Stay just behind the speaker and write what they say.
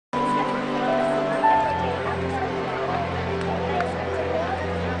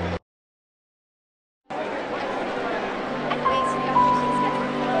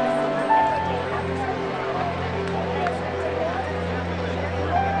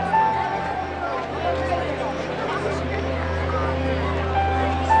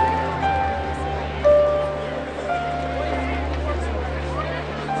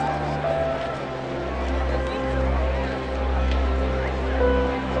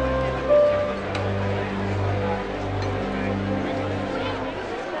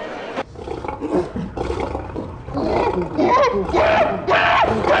Here we are,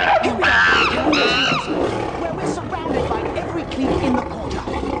 where we're surrounded by every clique in the quarter.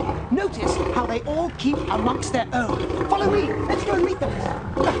 Notice how they all keep amongst their own. Follow me. Let's go and meet them.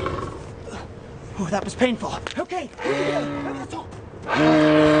 Oh, that was painful. Okay, here we go. Over the top.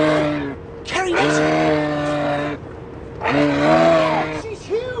 Carry it. She's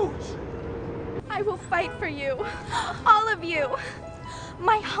huge. I will fight for you, all of you,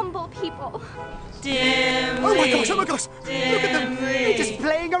 my humble people. Dimly, Oh my gosh, look at them. They're just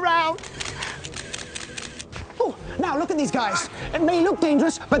playing around. Oh, now look at these guys. It may look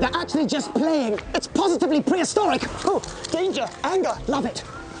dangerous, but they're actually just playing. It's positively prehistoric. Oh, danger, anger, love it.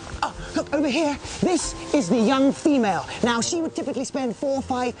 Oh, look, over here, this is the young female. Now, she would typically spend 4,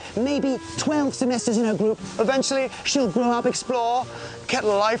 5, maybe 12 semesters in her group. Eventually, she'll grow up, explore, get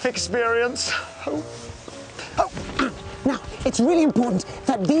life experience. Oh. Now, it's really important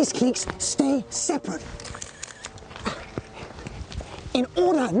that these cliques stay separate in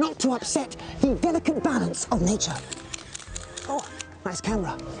order not to upset the delicate balance of nature. Oh, nice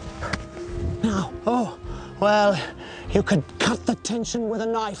camera. Now, oh, well, you could cut the tension with a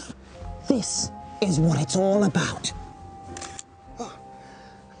knife. This is what it's all about. Oh,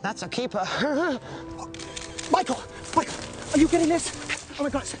 that's a keeper. Michael, are you getting this? Oh my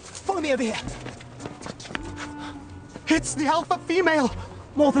God, follow me over here. It's the alpha female.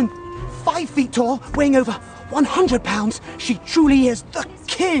 More than 5 feet tall, weighing over 100 pounds. She truly is the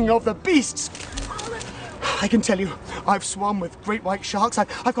king of the beasts. I can tell you, I've swum with great white sharks.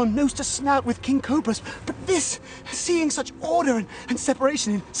 I've gone nose to snout with king cobras. But this, seeing such order and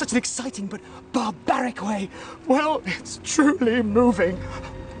separation in such an exciting but barbaric way, well, it's truly moving.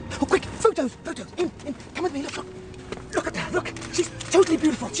 Oh, quick, photos. In. Come with me, look. Look at that, look. She's totally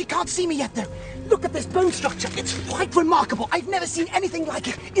beautiful. She can't see me yet, though. Look at this bone structure. It's quite remarkable. I've never seen anything like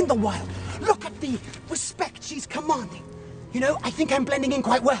it in the wild. Look at the respect she's commanding. You know, I think I'm blending in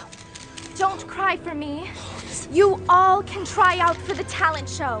quite well. Don't cry for me. You all can try out for the talent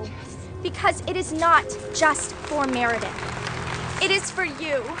show. Because it is not just for Meredith. It is for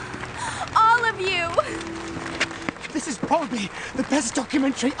you. All of you. This is probably the best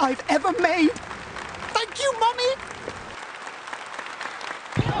documentary I've ever made. Thank you, Mommy.